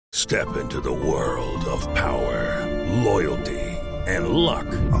Step into the world of power, loyalty, and luck.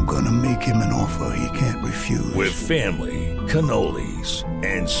 I'm gonna make him an offer he can't refuse. With family, cannolis,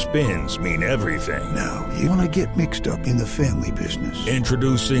 and spins mean everything. Now, you wanna get mixed up in the family business.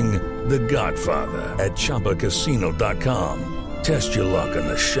 Introducing The Godfather at ChumbaCasino.com. Test your luck in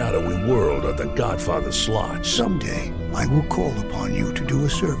the shadowy world of The Godfather slot. Someday, I will call upon you to do a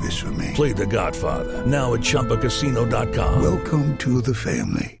service for me. Play The Godfather now at ChumbaCasino.com. Welcome to the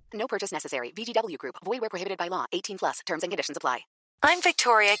family. No purchase necessary. VGW Group. Void where prohibited by law. 18 plus. Terms and conditions apply. I'm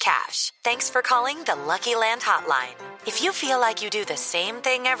Victoria Cash. Thanks for calling the Lucky Land Hotline. If you feel like you do the same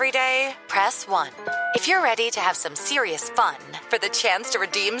thing every day, press 1. If you're ready to have some serious fun for the chance to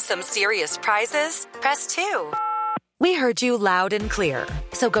redeem some serious prizes, press 2. We heard you loud and clear.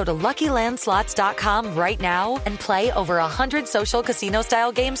 So go to LuckyLandSlots.com right now and play over 100 social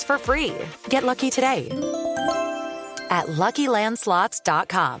casino-style games for free. Get lucky today at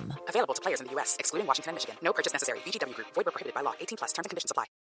LuckyLandSlots.com. Available to players in the U.S., excluding Washington and Michigan. No purchase necessary. VGW Group. Void where prohibited by law. 18 plus. Terms and conditions apply.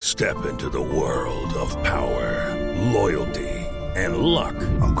 Step into the world of power, loyalty, and luck.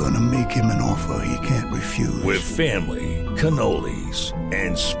 I'm gonna make him an offer he can't refuse. With family, cannolis,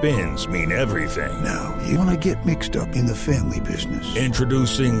 and spins mean everything. Now, you wanna get mixed up in the family business.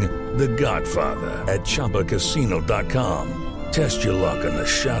 Introducing The Godfather at ChumbaCasino.com. Test your luck in the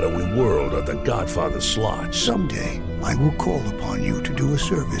shadowy world of The Godfather slot. Someday, I will call upon you to do a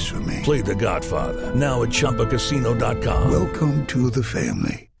service for me. Play The Godfather now at ChumbaCasino.com. Welcome to the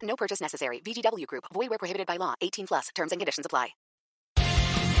family. No purchase necessary. VGW Group. Void where prohibited by law. 18 plus. Terms and conditions apply.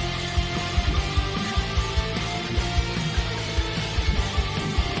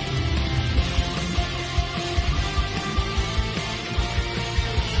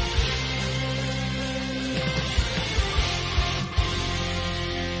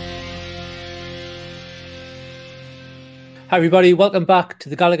 Hi everybody, welcome back to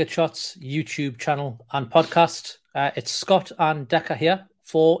the Gallagher Shots YouTube channel and podcast. It's Scott and Decca here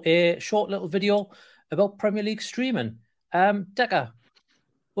for a short little video about Premier League streaming. Decca,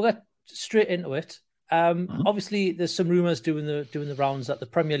 we'll get straight into it. Obviously, there's some rumours doing the rounds that the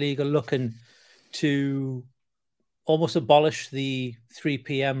Premier League are looking to almost abolish the 3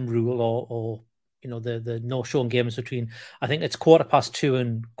 p.m. rule, or you know, the no showing games between, I think it's 2:15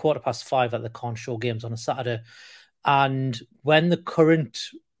 and 5:15 that they can't show games on a Saturday. And when the current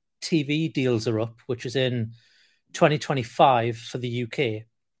TV deals are up, which is in 2025 for the UK,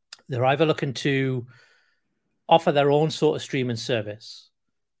 they're either looking to offer their own sort of streaming service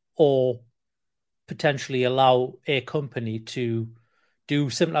or potentially allow a company to do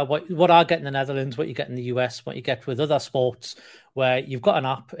similar what I get in the Netherlands, what you get in the US, what you get with other sports, where you've got an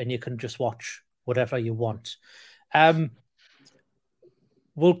app and you can just watch whatever you want.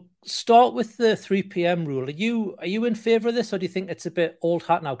 We'll start with the 3 p.m. rule. Are you in favour of this, or do you think it's a bit old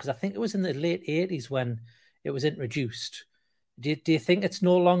hat now? Because I think it was in the late 80s when it was introduced. Do you think it's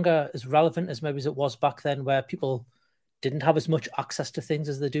no longer as relevant as maybe as it was back then, where people didn't have as much access to things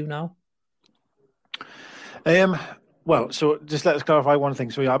as they do now? Well, so just let us clarify one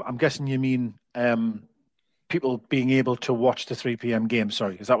thing. So I'm guessing you mean people being able to watch the 3 p.m. game.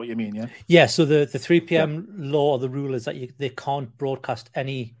 Sorry, is that what you mean? Yeah. Yeah. So the 3 p.m. law, or the rule, is that they can't broadcast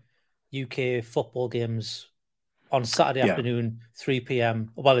any UK football games on Saturday afternoon, 3 p.m.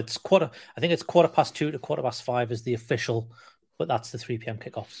 Well, I think it's 2:15 to 5:15 is the official, but that's the 3 p.m.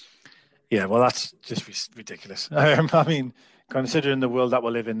 kickoffs. Yeah, well, that's just ridiculous. I mean, considering the world that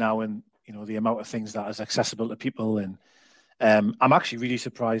we live in now, and you know the amount of things that is accessible to people, and I'm actually really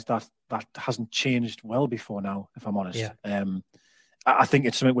surprised that hasn't changed well before now, if I'm honest. Yeah. I think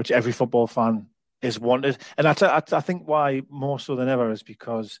it's something which every football fan is wanted, and I think why more so than ever is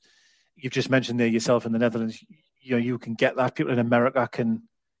because you've just mentioned there yourself in the Netherlands. You know, you can get that. People in America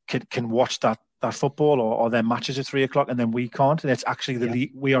can watch that football or their matches at 3:00, and then we can't. And it's actually the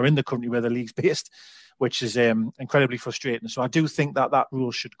league. We are in the country where the league's based, which is incredibly frustrating. So I do think that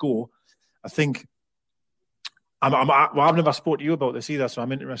rule should go. I think I've never spoke to you about this either, so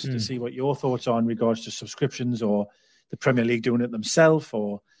I'm interested to see what your thoughts are in regards to subscriptions or the Premier League doing it themselves.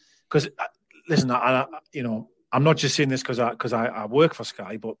 Or because listen, I'm not just saying this because I work for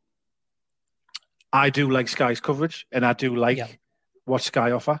Sky, but I do like Sky's coverage, and I do like what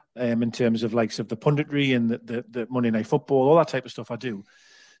Sky offer in terms of likes of the punditry and the Monday Night Football, all that type of stuff I do.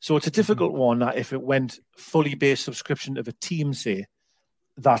 So it's a difficult one that if it went fully based subscription of a team, say,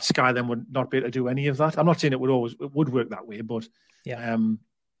 that Sky then would not be able to do any of that. I'm not saying it would work that way, but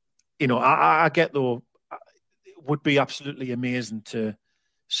I get though, it would be absolutely amazing to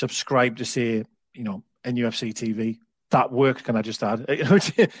subscribe to, say, NUFC TV. That work, can I just add?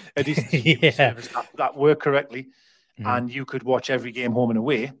 That work correctly. and you could watch every game home and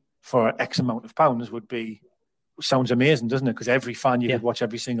away for X amount of pounds sounds amazing, doesn't it? Because every fan, you could watch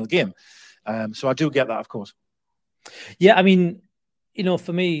every single game. So I do get that, of course. Yeah, I mean,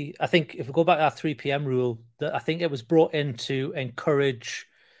 for me, I think if we go back to that 3 p.m. rule, that I think it was brought in to encourage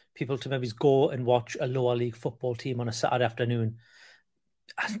people to maybe go and watch a lower league football team on a Saturday afternoon.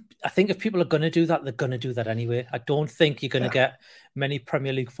 I think if people are going to do that, they're going to do that anyway. I don't think you're going to get many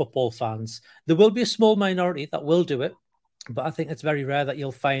Premier League football fans. There will be a small minority that will do it, but I think it's very rare that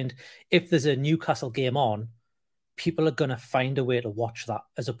you'll find if there's a Newcastle game on, people are going to find a way to watch that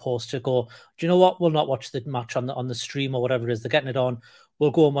as opposed to go, do you know what? We'll not watch the match on the stream or whatever it is. They're getting it on.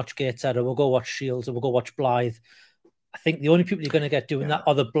 We'll go and watch Gateshead, or we'll go watch Shields, or we'll go watch Blythe. I think the only people you're going to get doing that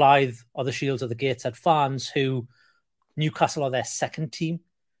are the Blythe or the Shields or the Gateshead fans who Newcastle are their second team,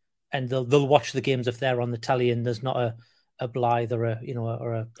 and they'll watch the games if they're on the telly and there's not a Blythe or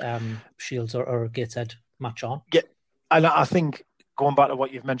a Shields or a Gateshead match on. Yeah, and I think going back to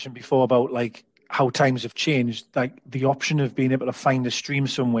what you've mentioned before about like how times have changed, like the option of being able to find a stream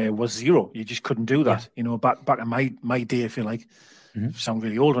somewhere was zero. You just couldn't do that. Back in my day, I feel like I sound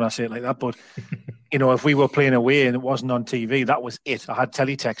really old when I say it like that, but if we were playing away and it wasn't on TV, that was it. I had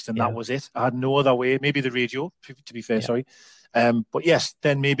teletext and that was it. I had no other way. Maybe the radio, to be fair, sorry. But yes,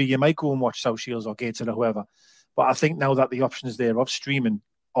 then maybe you might go and watch South Shields or Gateshead or whoever. But I think now that the option is there of streaming,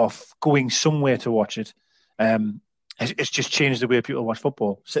 of going somewhere to watch it, it's just changed the way people watch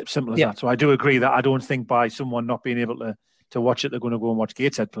football. Simple as that. So I do agree that I don't think by someone not being able to watch it, they're going to go and watch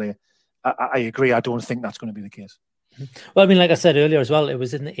Gateshead play. I agree. I don't think that's going to be the case. Well, I mean, like I said earlier as well, it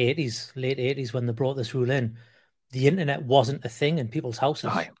was in the 80s, late 80s when they brought this rule in. The internet wasn't a thing in people's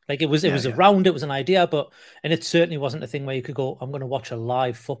houses. Like it was around, it was an idea, and it certainly wasn't a thing where you could go, I'm going to watch a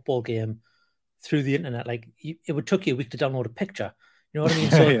live football game through the internet. Like it would take you a week to download a picture. You know what I mean?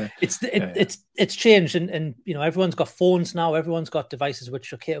 So it's changed, and everyone's got phones now. Everyone's got devices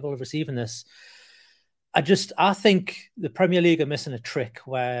which are capable of receiving this. I think the Premier League are missing a trick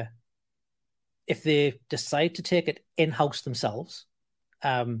where if they decide to take it in-house themselves,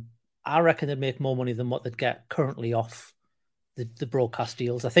 I reckon they'd make more money than what they'd get currently off the broadcast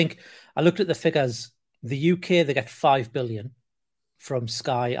deals. I think I looked at the figures. The UK, they get 5 billion from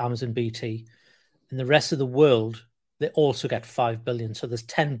Sky, Amazon, BT, and the rest of the world, they also get 5 billion. So there's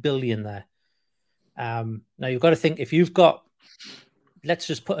 10 billion there. Now you've got to think, if you've got, let's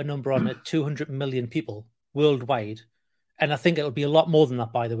just put a number on it, 200 million people worldwide. And I think it'll be a lot more than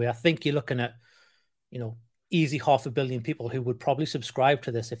that, by the way. I think you're looking at, easy 500 million people who would probably subscribe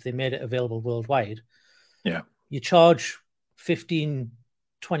to this if they made it available worldwide. Yeah. You charge 15,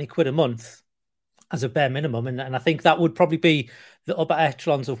 20 quid a month as a bare minimum. And I think that would probably be the upper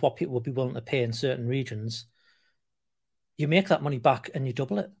echelons of what people would be willing to pay in certain regions. You make that money back and you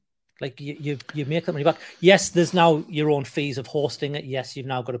double it. Like you make that money back. Yes, there's now your own fees of hosting it. Yes, you've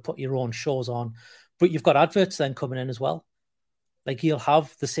now got to put your own shows on, but you've got adverts then coming in as well. Like you'll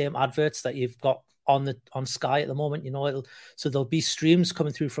have the same adverts that you've got on Sky at the moment, so there'll be streams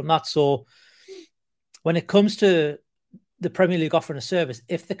coming through from that. So when it comes to the Premier League offering a service,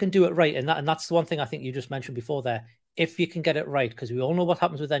 if they can do it right, and that's the one thing I think you just mentioned before there, if you can get it right, because we all know what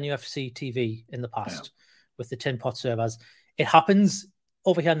happens with NUFC TV in the past with the tin pot servers. It happens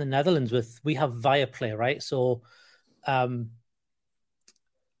over here in the Netherlands we have Viaplay, right? So I'll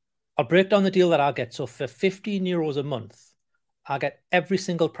break down the deal that I get. So for €15 a month, I get every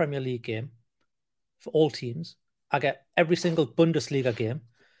single Premier League game for all teams. I get every single Bundesliga game,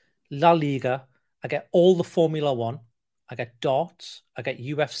 La Liga. I get all the Formula One. I get darts. I get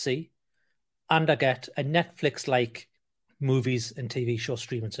UFC. And I get a Netflix-like movies and TV show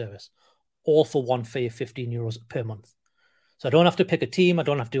streaming service, all for one fee of €15 per month. So I don't have to pick a team. I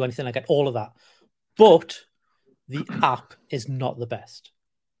don't have to do anything. I get all of that. But the app is not the best.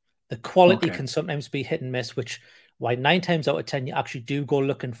 The quality can sometimes be hit and miss, which why 9 times out of 10 you actually do go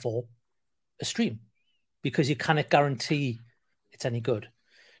looking for a stream, because you cannot guarantee it's any good.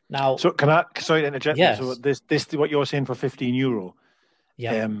 Now, so sorry to interject. Yeah. So this what you're saying for €15.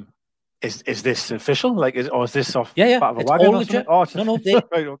 Yeah. Is this official? Like, is this off? Yeah. Part of a it's wagon all or legit. Oh, no.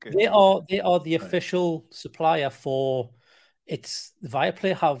 They are the official supplier for. It's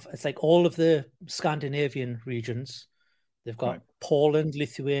Viaplay it's like all of the Scandinavian regions. They've got Poland,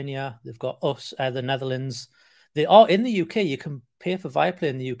 Lithuania. They've got us, the Netherlands. They are in the UK. You can pay for Viaplay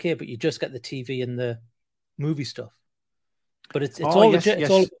in the UK, but you just get the TV and the movie stuff. But it's all legit. Yes.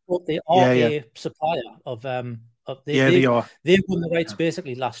 It's all they are a supplier of they are. They won the rights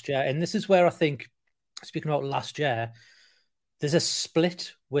basically last year, and this is where I think, speaking about last year, there's a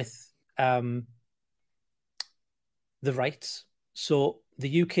split with the rights. So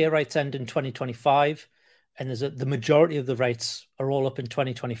the UK rights end in 2025, and the majority of the rights are all up in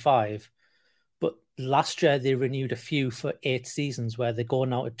 2025. But last year they renewed a few for 8 seasons, where they're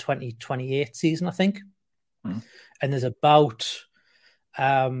going out to 2028 season, I think. And there's about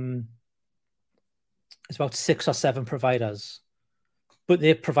 6 or 7 providers, but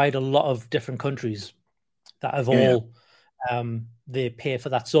they provide a lot of different countries that have all they pay for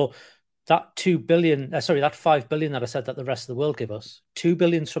that. So that $5 billion that I said that the rest of the world give us, $2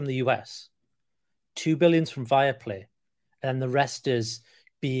 billion from the US, $2 billion from Viaplay, and the rest is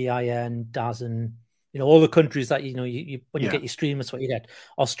BEIN, DAZN, all the countries that when you get your stream, that's what you get.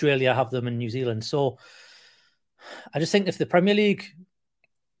 Australia have them, and New Zealand. So I just think if the Premier League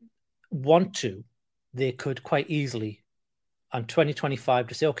want to, they could quite easily on 2025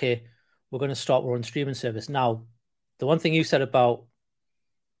 to say, okay, we're going to start our own streaming service. Now, the one thing you said about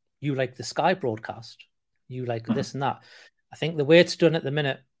you like the Sky broadcast, you like this and that. I think the way it's done at the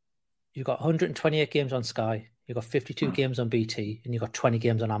minute, you've got 128 games on Sky, you've got 52 games on BT, and you've got 20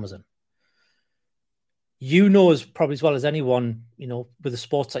 games on Amazon. As probably as well as anyone, with the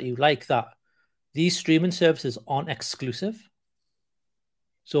sports that you like, that these streaming services aren't exclusive.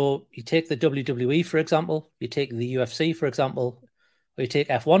 So you take the WWE, for example, you take the UFC, for example, or you take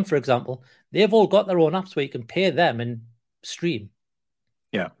F1, for example, they've all got their own apps where you can pay them and stream.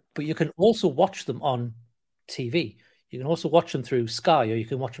 Yeah. But you can also watch them on TV. You can also watch them through Sky, or you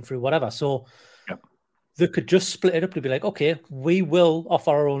can watch them through whatever. So they could just split it up to be like, okay, we will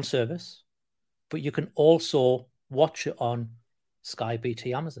offer our own service, but you can also watch it on Sky,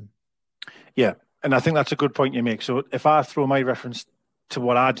 BT, Amazon. Yeah. And I think that's a good point you make. So if I throw my reference to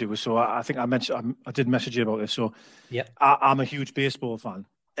what I do, so I think I did message you about this. So I'm a huge baseball fan.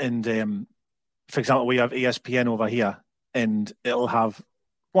 And for example, we have ESPN over here, and it'll have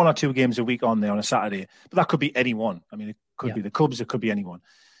 1 or 2 games a week on there on a Saturday. But that could be anyone. I mean, it could be the Cubs, it could be anyone.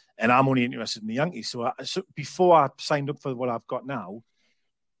 And I'm only interested in the Yankees. So before I signed up for what I've got now,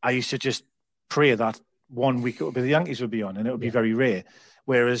 I used to just pray that 1 week it would be the Yankees would be on, and it would be very rare.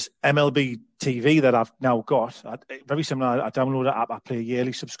 Whereas MLB TV that I've now got, very similar. I download an app, I play a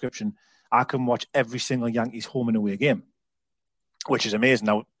yearly subscription. I can watch every single Yankees home and away game, which is amazing.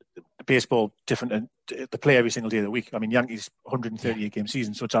 Now, baseball, different. They play every single day of the week. I mean, Yankees 138 game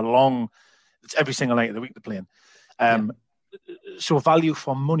season, so it's every single night of the week they're playing. So value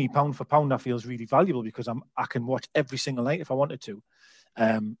for money, pound for pound, that feels really valuable because I can watch every single night if I wanted to.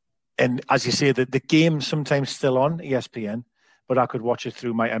 And as you say, the game's sometimes still on ESPN, but I could watch it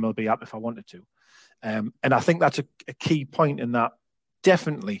through my MLB app if I wanted to. And I think that's a key point in that.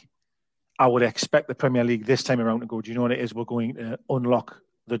 Definitely, I would expect the Premier League this time around to go, do you know what it is? We're going to unlock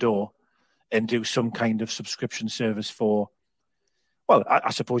the door and do some kind of subscription service for, well,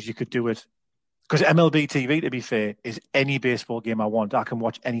 I suppose you could do it. Because MLB TV, to be fair, is any baseball game I want. I can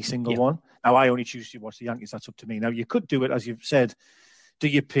watch any single one. Now, I only choose to watch the Yankees. That's up to me. Now, you could do it, as you've said. Do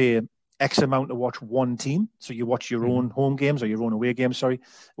you pay X amount to watch one team? So you watch your own home games or your own away games,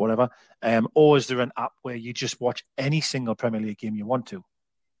 whatever. Or is there an app where you just watch any single Premier League game you want to?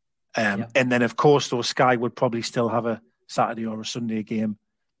 And then, of course, though, Sky would probably still have a Saturday or a Sunday game,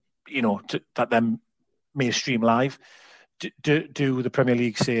 that them may stream live. Do the Premier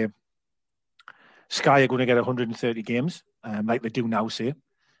League say Sky are going to get 130 games, like they do now, say?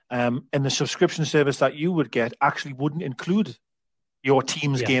 And the subscription service that you would get actually wouldn't include your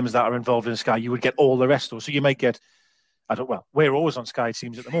team's games that are involved in Sky. You would get all the rest of those. So you might get, we're always on Sky, it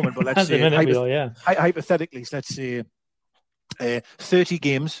seems, at the moment, but let's say, hypothetically, let's say 30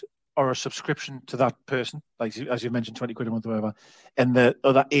 games or a subscription to that person, like as you mentioned, 20 quid a month or whatever, and the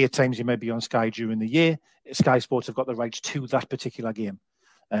other 8 times you may be on Sky during the year, Sky Sports have got the rights to that particular game.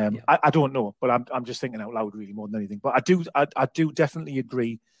 I don't know, but I'm just thinking out loud really more than anything. But I do definitely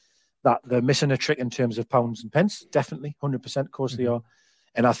agree that they're missing a trick in terms of pounds and pence. Definitely, 100%. Of course they are.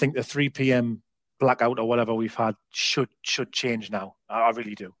 And I think the 3 p.m. blackout or whatever we've had should change now. I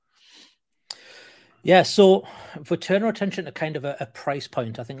really do. Yeah, so if we turn our attention to kind of a price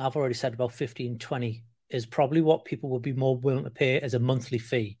point, I think I've already said about 15, 20 is probably what people would be more willing to pay as a monthly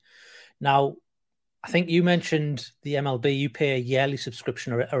fee. Now, I think you mentioned the MLB, you pay a yearly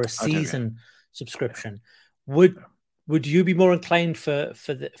subscription or a season subscription. Would you be more inclined for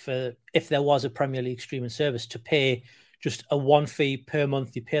if there was a Premier League streaming service to pay just a 1 fee per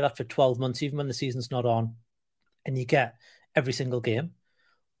month? You pay that for 12 months, even when the season's not on, and you get every single game?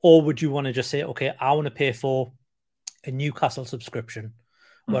 Or would you want to just say, okay, I want to pay for a Newcastle subscription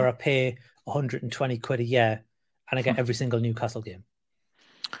where I pay 120 quid a year and I get every single Newcastle game?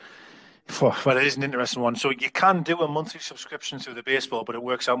 Well, it is an interesting one. So you can do a monthly subscription through the baseball, but it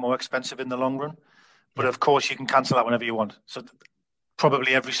works out more expensive in the long run. But of course, you can cancel that whenever you want. So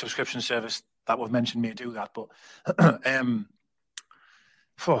probably every subscription service that we've mentioned may do that. But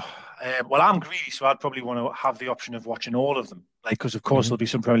well, I'm greedy, so I'd probably want to have the option of watching all of them. Like, because of course there'll be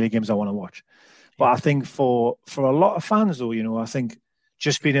some Premier League games I want to watch. But I think for a lot of fans, though, I think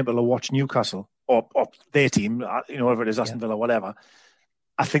just being able to watch Newcastle or their team, whatever it is, Aston Villa, whatever,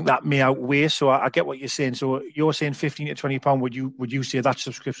 I think that may outweigh. So I get what you're saying. So you're saying £15 to £20. Would you say that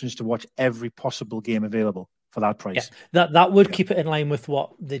subscriptions to watch every possible game available for that price? Yeah, that would keep it in line with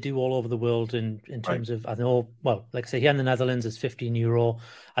what they do all over the world in terms of, I know, well, like I say, here in the Netherlands, it's €15.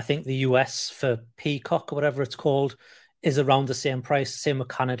 I think the US for Peacock or whatever it's called is around the same price. Same with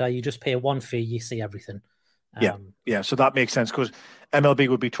Canada. You just pay one fee, you see everything. Yeah. So that makes sense because MLB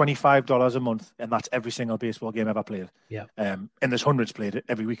would be $25 a month, and that's every single baseball game ever played. Yeah. And there's hundreds played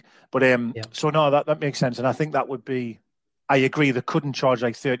every week. But so no, that makes sense, and I think that would be. I agree. They couldn't charge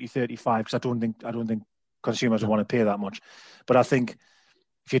like 30, 35 because I don't think consumers would want to pay that much. But I think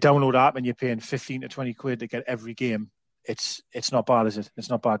if you download that and you're paying 15 to 20 quid to get every game, it's not bad, is it? It's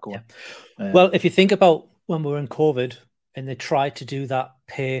not bad going. Yeah. Well, if you think about when we were in COVID and they tried to do that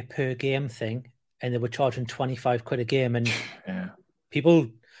pay per game thing, and they were charging 25 quid a game, and people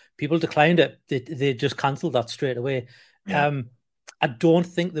declined it. They just cancelled that straight away. Yeah. I don't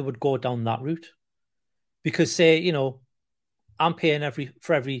think they would go down that route because, say, I'm paying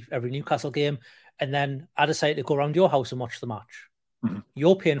for every Newcastle game, and then I decide to go around your house and watch the match. Mm-hmm.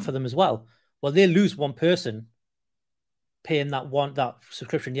 You're paying for them as well. Well, they lose one person paying that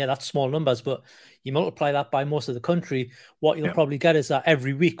subscription. Yeah, that's small numbers, but you multiply that by most of the country, what you'll probably get is that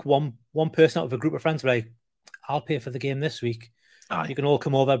every week one person out of a group of friends will be like, I'll pay for the game this week. Aye. You can all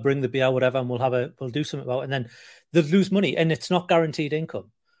come over, bring the beer, whatever, and we'll do something about it. And then they'll lose money, and it's not guaranteed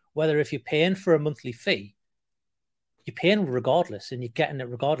income. Whether if you're paying for a monthly fee, you're paying regardless, and you're getting it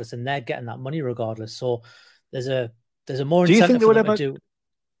regardless, and they're getting that money regardless. So there's a more incentive for them to do.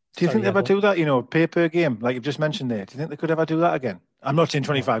 Do you think they ever do that, pay per game, like you've just mentioned there? Do you think they could ever do that again? I'm not saying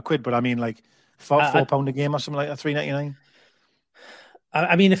 25 quid, but I mean like £4 a game or something like that, $3.99?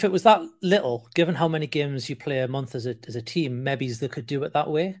 I mean, if it was that little, given how many games you play a month as a team, maybe they could do it that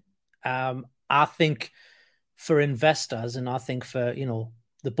way. I think for investors, and I think for,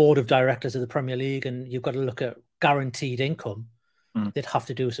 the board of directors of the Premier League, and you've got to look at guaranteed income, they'd have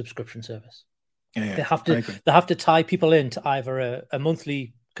to do a subscription service. Yeah, they have to tie people into either a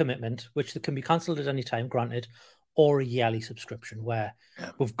monthly commitment, which can be cancelled at any time, granted, or a yearly subscription where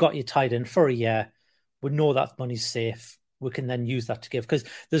we've got you tied in for a year. We know that money's safe. We can then use that to give, because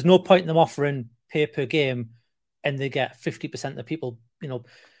there's no point in them offering pay per game and they get 50% of the people.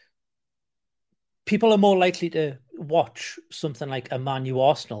 People are more likely to watch something like a Man U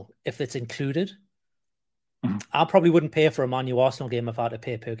Arsenal if it's included. Mm-hmm. I probably wouldn't pay for a Man U Arsenal game if I had to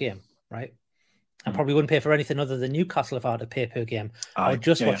pay per game, right? I probably wouldn't pay for anything other than Newcastle if I had to pay per game. I would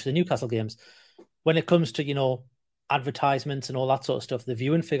just watch the Newcastle games. When it comes to, advertisements and all that sort of stuff, the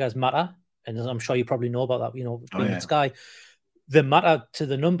viewing figures matter. And I'm sure you probably know about that, being at Sky. They matter to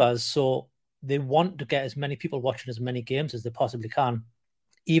the numbers. So they want to get as many people watching as many games as they possibly can.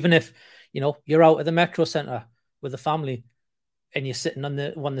 Even if, you're out at the Metro Centre with the family and you're sitting on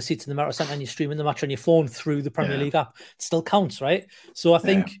one of the seats in the Metro Centre and you're streaming the match on your phone through the Premier League app, it still counts, right? So I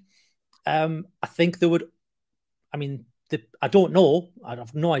think... I think they would. I mean, I don't know. I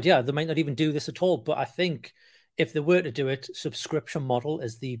have no idea. They might not even do this at all. But I think if they were to do it, subscription model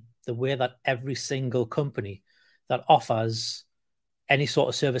is the way that every single company that offers any sort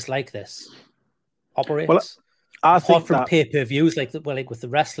of service like this operates. Well, I think apart from pay-per-views, like with the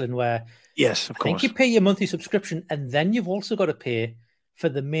wrestling, where yes, of course, I think you pay your monthly subscription, and then you've also got to pay for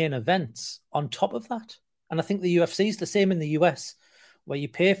the main events on top of that. And I think the UFC is the same in the US, where you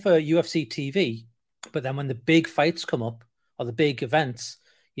pay for UFC TV, but then when the big fights come up or the big events,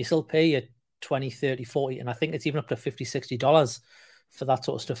 you still pay your $20, $30, $40, and I think it's even up to $50, $60 for that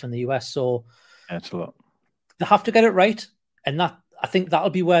sort of stuff in the US. So that's a lot. They have to get it right. And I think that'll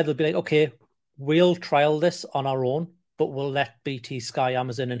be where they'll be like, okay, we'll trial this on our own, but we'll let BT, Sky,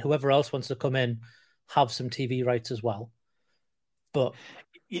 Amazon, and whoever else wants to come in have some TV rights as well. But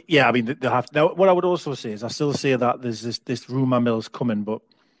yeah, I mean, they have. Now, what I would also say is, I still say that there's this rumor mill's coming, but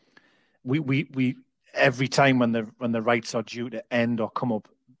we every time when the rights are due to end or come up,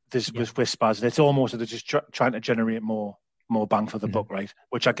 there's whispers. It's almost they're just trying to generate more bang for the buck, right?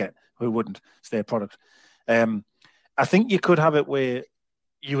 Which I get. Who wouldn't? It's their product. I think you could have it where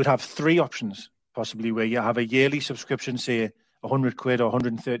you would have three options, possibly, where you have a yearly subscription, say 100 quid or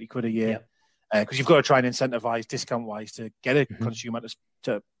 130 quid a year. Because you've got to try and incentivize discount-wise to get a consumer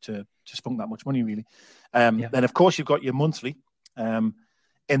to spunk that much money, really. Then, of course, you've got your monthly, and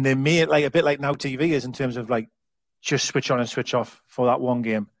they may like a bit like Now TV is in terms of like just switch on and switch off for that one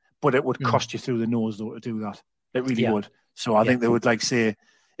game, but it would cost you through the nose though to do that. It really would. So I think they would like say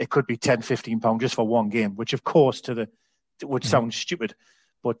it could be £10-15 just for one game, which of course it would sound stupid.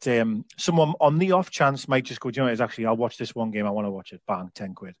 But someone on the off chance might just go, do you know what, it's actually, I'll watch this one game, I want to watch it. Bang,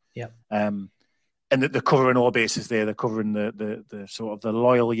 £10. Yeah. And they're covering all bases there. They're covering the sort of the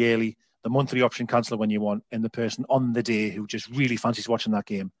loyal yearly, the monthly option canceller when you want, and the person on the day who just really fancies watching that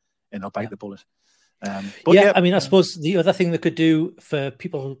game, and they'll bite the bullet. But I mean, I suppose the other thing they could do for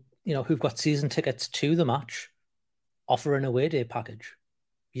people, who've got season tickets to the match, offer an away day package.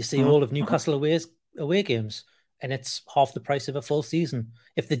 You see all of Newcastle away games, and it's half the price of a full season.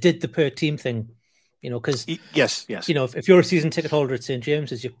 If they did the per team thing, because yes, if you're a season ticket holder at St.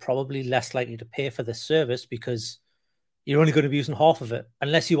 James's, you're probably less likely to pay for this service because you're only going to be using half of it,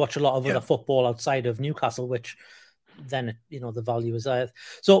 unless you watch a lot of other football outside of Newcastle, which then the value is there.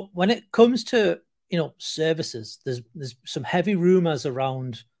 So when it comes to services, there's some heavy rumors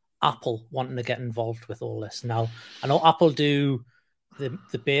around Apple wanting to get involved with all this. Now, I know Apple do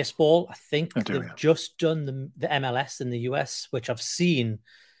the baseball. I think they've just done the MLS in the US, which I've seen,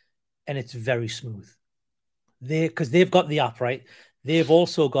 and it's very smooth. Because they've got the app, right? They've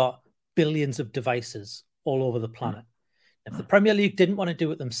also got billions of devices all over the planet. If the Premier League didn't want to do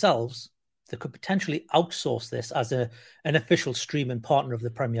it themselves, they could potentially outsource this as an official streaming partner of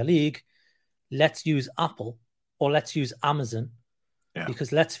the Premier League. Let's use Apple or let's use Amazon. Yeah.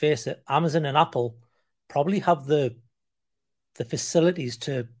 Because let's face it, Amazon and Apple probably have the facilities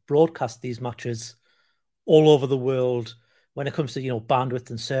to broadcast these matches all over the world when it comes to, bandwidth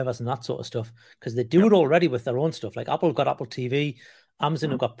and servers and that sort of stuff, because they do it already with their own stuff. Like Apple have got Apple TV,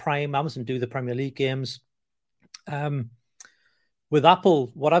 Amazon have got Prime, Amazon do the Premier League games. With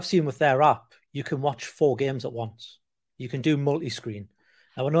Apple, what I've seen with their app, you can watch 4 games at once. You can do multi-screen.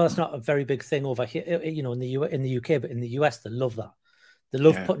 Now, I know that's not a very big thing over here, in the UK, but in the US, they love that. They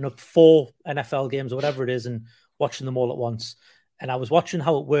love putting up 4 NFL games or whatever it is and watching them all at once. And I was watching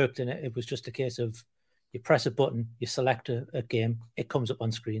how it worked, and it was just a case of you press a button, you select a game, it comes up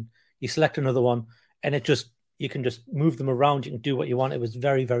on screen. You select another one, and you can just move them around. You can do what you want. It was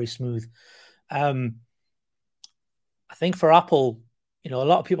very, very smooth. I think for Apple, a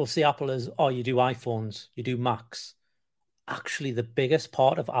lot of people see Apple as, you do iPhones, you do Macs. Actually, the biggest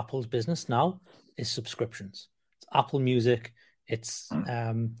part of Apple's business now is subscriptions. It's Apple Music, it's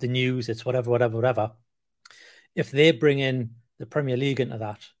the news, it's whatever. If they bring in the Premier League into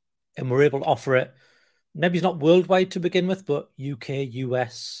that, and we're able to offer it, maybe it's not worldwide to begin with, but UK,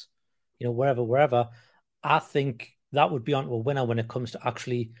 US, wherever, I think that would be onto a winner when it comes to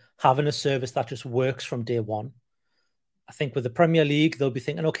actually having a service that just works from day one. I think with the Premier League, they'll be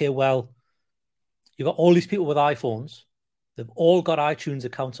thinking, okay, well, you've got all these people with iPhones. They've all got iTunes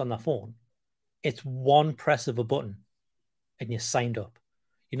accounts on their phone. It's one press of a button and you're signed up.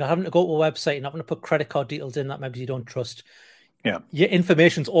 You're not having to go to a website. You're not having to put credit card details in that maybe you don't trust. Yeah. Your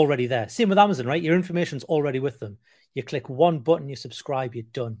information's already there. Same with Amazon, right? Your information's already with them. You click one button, you subscribe, you're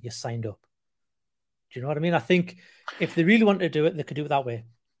done. You're signed up. Do you know what I mean? I think if they really wanted to do it, they could do it that way.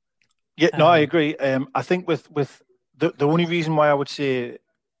 Yeah, no, I agree. I think with the only reason why I would say,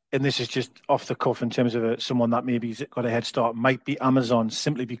 and this is just off the cuff in terms of someone that maybe's got a head start, might be Amazon,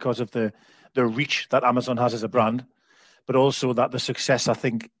 simply because of the reach that Amazon has as a brand, but also that the success, I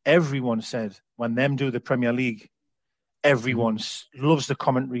think everyone said when them do the Premier League, everyone loves the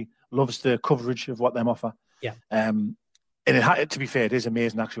commentary, loves the coverage of what them offer. Yeah. And to be fair, it is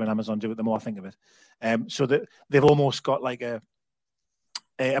amazing actually when Amazon do it, the more I think of it. So that they've almost got like a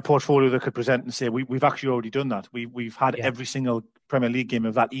portfolio that could present and say, we've actually already done that. We've had every single Premier League game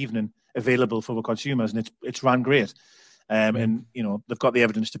of that evening available for the consumers, and it's ran great. And they've got the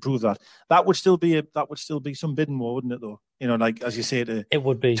evidence to prove that. That would still be some bidding war, wouldn't it? Though, like as you say, it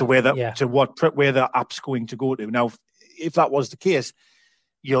would be to where that to where the app's going to go to. Now, if that was the case,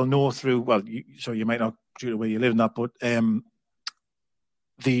 you'll know through. Well, you might not due to where you live in that, but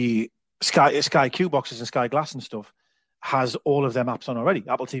the Sky Q boxes and Sky Glass and stuff has all of them apps on already.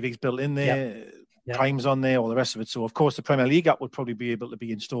 Apple TV's built in there. Yep. Prime's on there, all the rest of it. So, of course, the Premier League app would probably be able to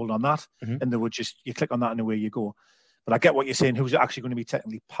be installed on that, and they would you click on that and away you go. But I get what you're saying. Who's it actually going to be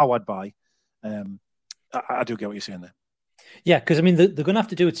technically powered by? I do get what you're saying there. Yeah, because I mean they're going to have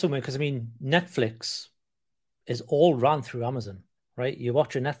to do it somewhere. Because I mean Netflix is all run through Amazon, right? You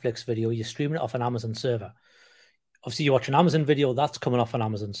watch a Netflix video, you're streaming it off an Amazon server. Obviously, you watch an Amazon video, that's coming off an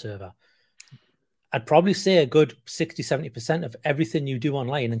Amazon server. I'd probably say a good 60-70% of everything you do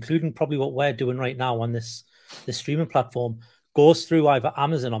online, including probably what we're doing right now on this streaming platform, goes through either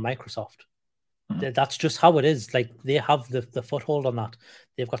Amazon or Microsoft. That's just how it is. Like, they have the foothold on that.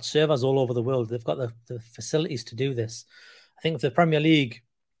 They've got servers all over the world. They've got the facilities to do this. I think if the Premier League,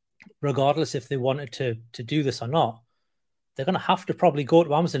 regardless if they wanted to do this or not, they're going to have to probably go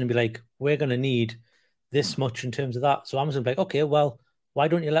to Amazon and be like, we're going to need this much in terms of that. So Amazon will be like, okay, well, why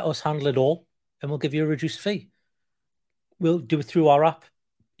don't you let us handle it all and we'll give you a reduced fee. We'll do it through our app.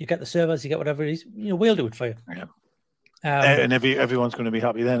 You get the servers, you get whatever it is. We'll do it for you. Yeah. And everyone's going to be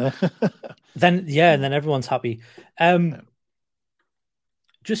happy then. Eh? And then everyone's happy.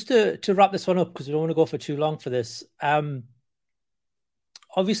 Just to wrap this one up, because we don't want to go for too long for this.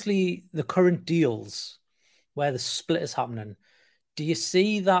 Obviously, the current deals where the split is happening, do you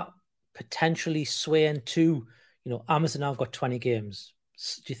see that potentially swaying to, Amazon now have got 20 games.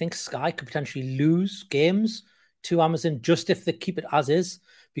 Do you think Sky could potentially lose games to Amazon just if they keep it as is?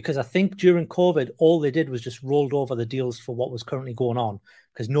 Because I think during COVID, all they did was just rolled over the deals for what was currently going on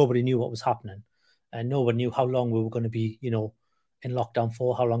because nobody knew what was happening. And no one knew how long we were going to be, in lockdown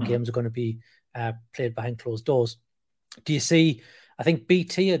for, how long games are going to be played behind closed doors. Do you see, I think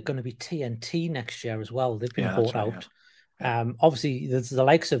BT are going to be TNT next year as well. They've been bought out. Yeah. Obviously, there's the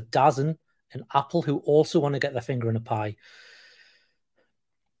likes of DAZN and Apple who also want to get their finger in a pie.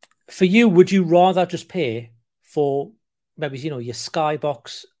 For you, would you rather just pay for maybe, your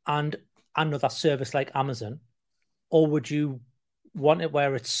Skybox and another service like Amazon, or would you want it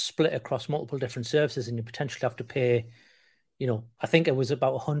where it's split across multiple different services and you potentially have to pay, I think it was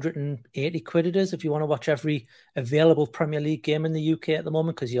about 180 quid it is if you want to watch every available Premier League game in the UK at the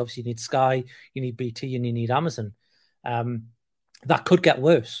moment, because you obviously need Sky, you need BT, and you need Amazon. That could get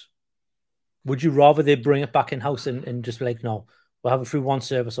worse. Would you rather they bring it back in-house and just be like, no, we'll have it through one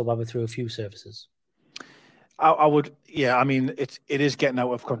service or we'll have it through a few services? I would, yeah. I mean, it is getting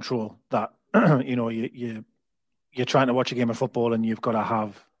out of control that, you're trying to watch a game of football and you've got to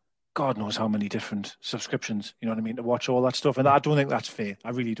have God knows how many different subscriptions, you know what I mean, to watch all that stuff. And I don't think that's fair. I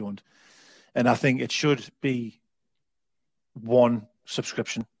really don't. And I think it should be one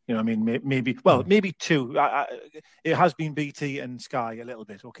subscription. You know what I mean? Maybe two. It has been BT and Sky a little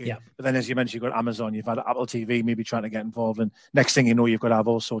bit, okay. Yeah. But then, as you mentioned, you've got Amazon, you've had Apple TV, maybe trying to get involved. And next thing you know, you've got to have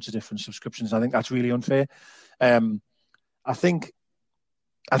all sorts of different subscriptions. I think that's really unfair. I think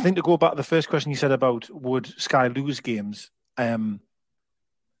to go back to the first question you said about would Sky lose games,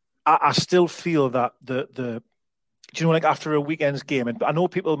 I still feel that like after a weekend's game, and I know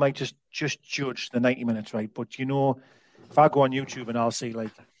people might just judge the 90 minutes, right? But if I go on YouTube and I'll see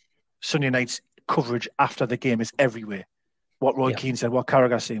like Sunday night's coverage after the game is everywhere. What Roy Keane said, what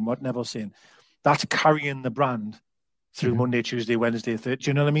Carragher's saying, what Neville's saying, that's carrying the brand through Monday, Tuesday, Wednesday, Thursday. Do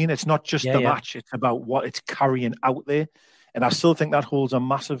you know what I mean? It's not just the match; it's about what it's carrying out there. And I still think that holds a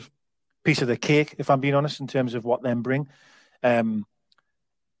massive piece of the cake, if I'm being honest, in terms of what them bring. And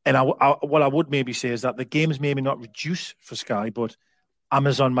what I would maybe say is that the games maybe not reduce for Sky, but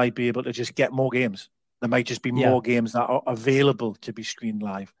Amazon might be able to just get more games. There might just be more games that are available to be screened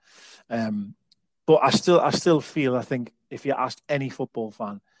live. But I still feel, I think, if you asked any football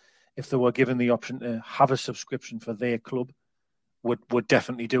fan, if they were given the option to have a subscription for their club, would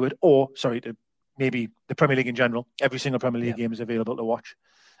definitely do it. Or, maybe the Premier League in general. Every single Premier League game is available to watch.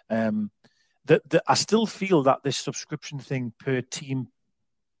 I still feel that this subscription thing per team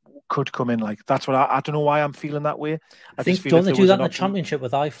could come in. Like, that's what I don't know why I'm feeling that way. Don't they do that in the Championship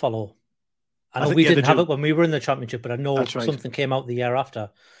with iFollow? I know we didn't have it when we were in the Championship, but I know something came out the year after,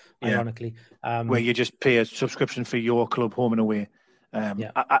 ironically. Where you just pay a subscription for your club home and away.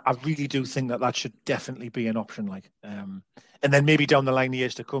 I really do think that should definitely be an option. And then maybe down the line, the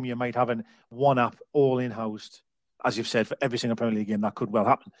years to come, you might have one app all in-house, as you've said, for every single Premier League game. That could well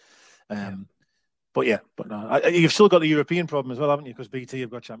happen. But no, you've still got the European problem as well, haven't you? Because BT have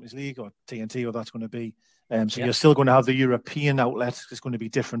got Champions League or TNT, or that's going to be. You're still going to have the European outlets. It's going to be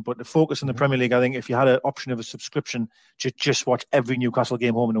different. But the focus on the Premier League, I think, if you had an option of a subscription to just watch every Newcastle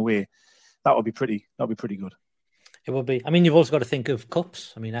game home and away, that would be pretty good. It would be. I mean, you've also got to think of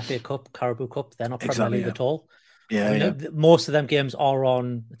cups. I mean, FA Cup, Carabao Cup, they're not Premier League at all. Most of them games are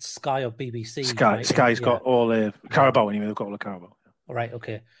on Sky or BBC. Sky's got all the Carabao anyway. They've got all the Carabao. All right,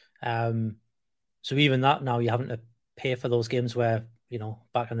 okay. So even that now, you're having to pay for those games where,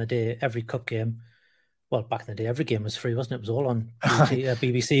 back in the day, every cup game, back in the day, every game was free, wasn't it? It was all on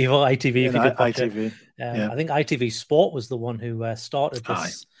BBC or ITV if you did watch it. I think ITV Sport was the one who started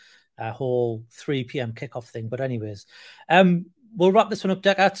this whole 3 p.m. kickoff thing. But anyways, we'll wrap this one up,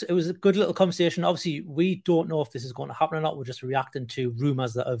 Deck. It was a good little conversation. Obviously, we don't know if this is going to happen or not. We're just reacting to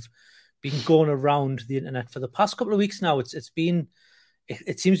rumours that have been going around the internet for the past couple of weeks now.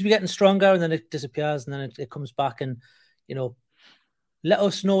 It seems to be getting stronger, and then it disappears, and then it comes back. And, let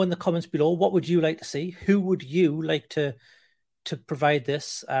us know in the comments below. What would you like to see? Who would you like to provide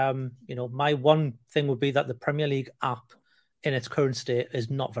this? My one thing would be that the Premier League app in its current state is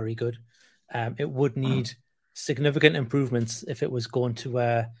not very good. It would need significant improvements if it was going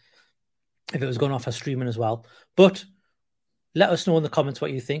to offer streaming as well. But let us know in the comments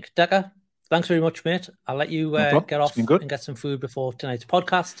what you think. Decker, thanks very much, mate. I'll let you get off and get some food before tonight's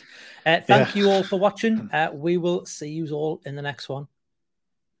podcast. Thank you all for watching. We will see you all in the next one.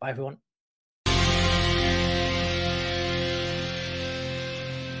 Bye, everyone.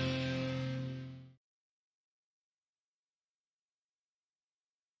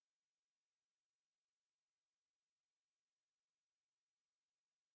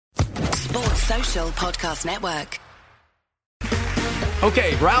 Sports Social Podcast Network.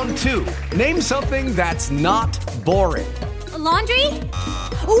 Okay, round 2. Name something that's not boring. A laundry?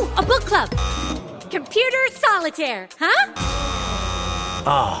 Ooh, a book club. Computer solitaire, huh?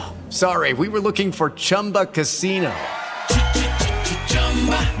 Ah, sorry, we were looking for Chumba Casino.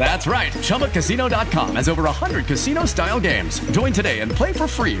 That's right, ChumbaCasino.com has over 100 casino-style games. Join today and play for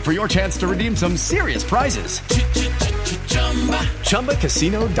free for your chance to redeem some serious prizes.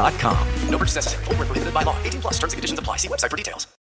 ChumbaCasino.com. No purchase necessary. Void where prohibited by law. 18+ terms and conditions apply. See website for details.